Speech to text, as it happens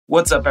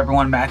What's up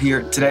everyone, Matt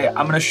here. Today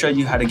I'm going to show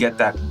you how to get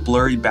that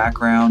blurry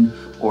background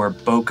or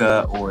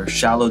bokeh or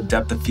shallow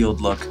depth of field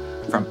look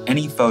from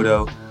any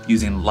photo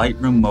using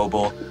Lightroom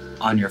Mobile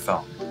on your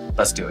phone.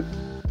 Let's do it.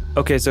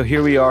 Okay, so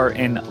here we are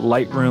in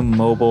Lightroom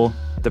Mobile.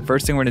 The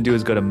first thing we're going to do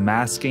is go to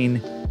masking,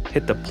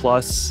 hit the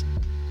plus,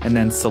 and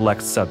then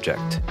select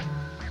subject.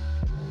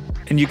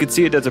 And you can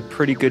see it does a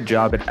pretty good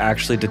job at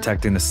actually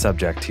detecting the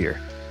subject here.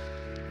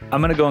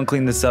 I'm going to go and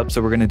clean this up, so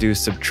we're going to do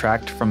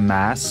subtract from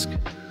mask.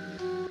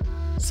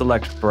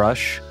 Select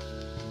brush.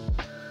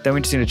 Then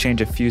we just need to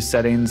change a few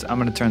settings. I'm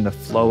going to turn the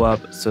flow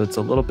up so it's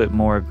a little bit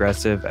more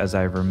aggressive as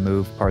I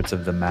remove parts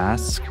of the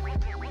mask.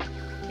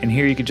 And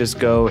here you can just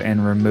go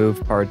and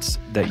remove parts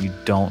that you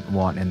don't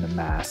want in the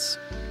mask.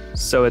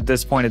 So at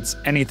this point, it's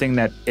anything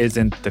that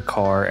isn't the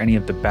car, any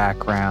of the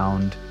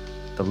background,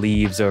 the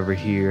leaves over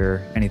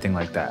here, anything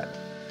like that.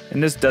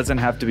 And this doesn't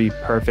have to be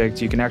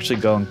perfect. You can actually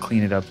go and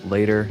clean it up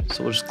later.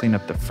 So we'll just clean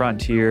up the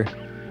front here.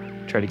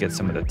 Try to get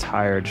some of the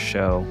tire to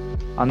show.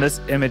 On this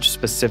image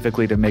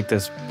specifically, to make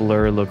this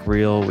blur look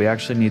real, we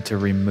actually need to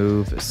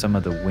remove some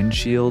of the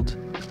windshield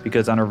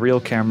because on a real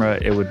camera,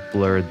 it would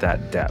blur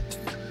that depth.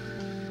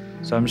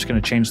 So I'm just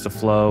gonna change the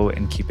flow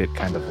and keep it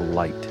kind of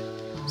light.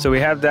 So we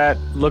have that,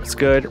 looks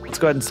good. Let's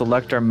go ahead and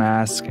select our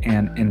mask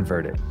and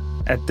invert it.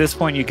 At this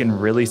point, you can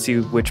really see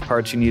which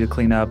parts you need to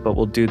clean up, but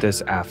we'll do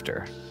this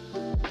after.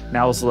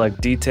 Now we'll select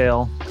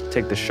detail,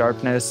 take the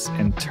sharpness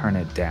and turn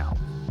it down.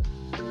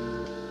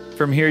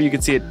 From here, you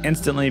can see it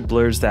instantly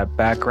blurs that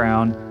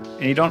background,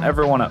 and you don't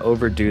ever want to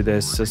overdo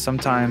this, so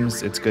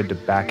sometimes it's good to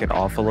back it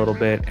off a little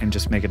bit and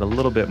just make it a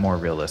little bit more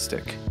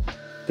realistic.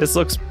 This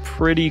looks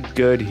pretty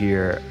good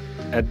here.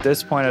 At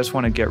this point, I just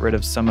want to get rid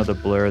of some of the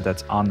blur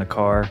that's on the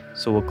car,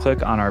 so we'll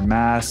click on our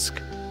mask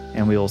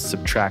and we will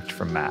subtract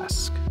from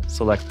mask.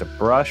 Select the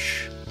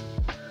brush,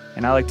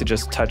 and I like to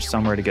just touch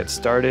somewhere to get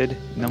started,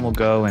 and then we'll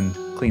go and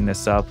clean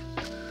this up.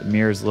 The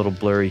mirror's a little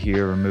blurry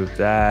here, remove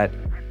that.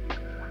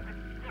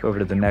 Go over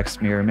to the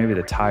next mirror, maybe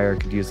the tire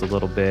could use a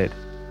little bit.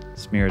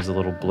 This mirror's a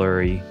little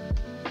blurry,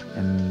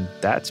 and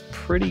that's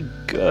pretty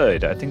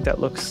good. I think that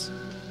looks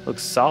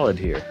solid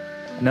here.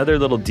 Another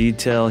little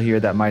detail here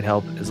that might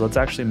help is let's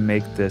actually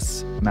make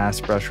this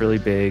mask brush really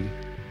big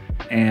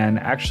and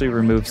actually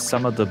remove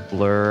some of the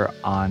blur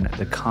on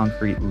the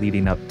concrete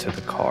leading up to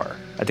the car.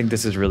 I think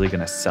this is really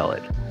gonna sell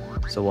it.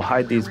 So we'll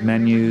hide these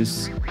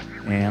menus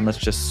and let's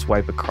just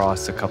swipe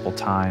across a couple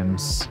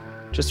times.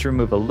 Just to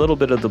remove a little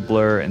bit of the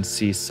blur and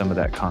see some of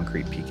that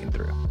concrete peeking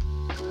through.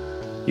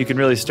 You can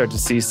really start to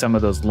see some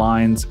of those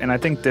lines, and I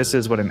think this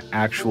is what an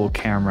actual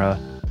camera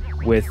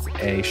with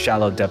a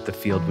shallow depth of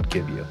field would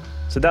give you.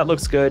 So that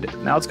looks good.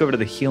 Now let's go over to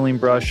the healing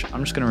brush.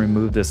 I'm just gonna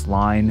remove this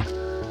line.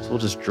 So we'll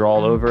just draw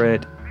all over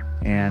it,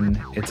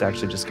 and it's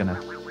actually just gonna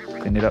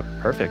clean it up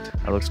perfect.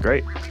 That looks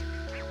great.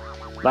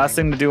 Last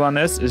thing to do on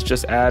this is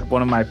just add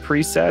one of my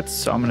presets.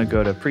 So I'm gonna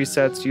go to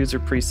presets, user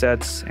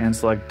presets, and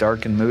select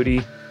dark and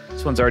moody.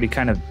 This one's already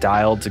kind of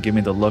dialed to give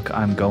me the look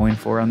I'm going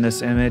for on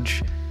this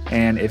image.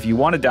 And if you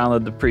want to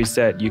download the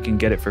preset, you can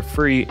get it for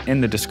free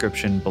in the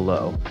description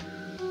below.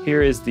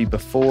 Here is the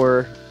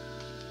before,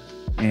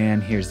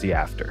 and here's the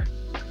after.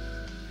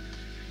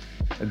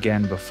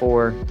 Again,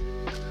 before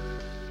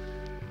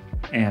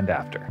and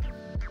after.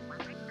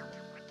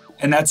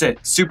 And that's it.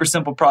 Super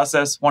simple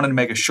process. Wanted to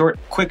make a short,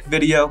 quick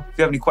video. If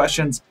you have any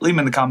questions, leave them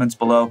in the comments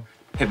below.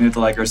 Hit me with a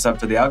like or a sub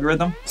for the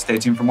algorithm. Stay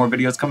tuned for more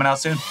videos coming out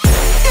soon.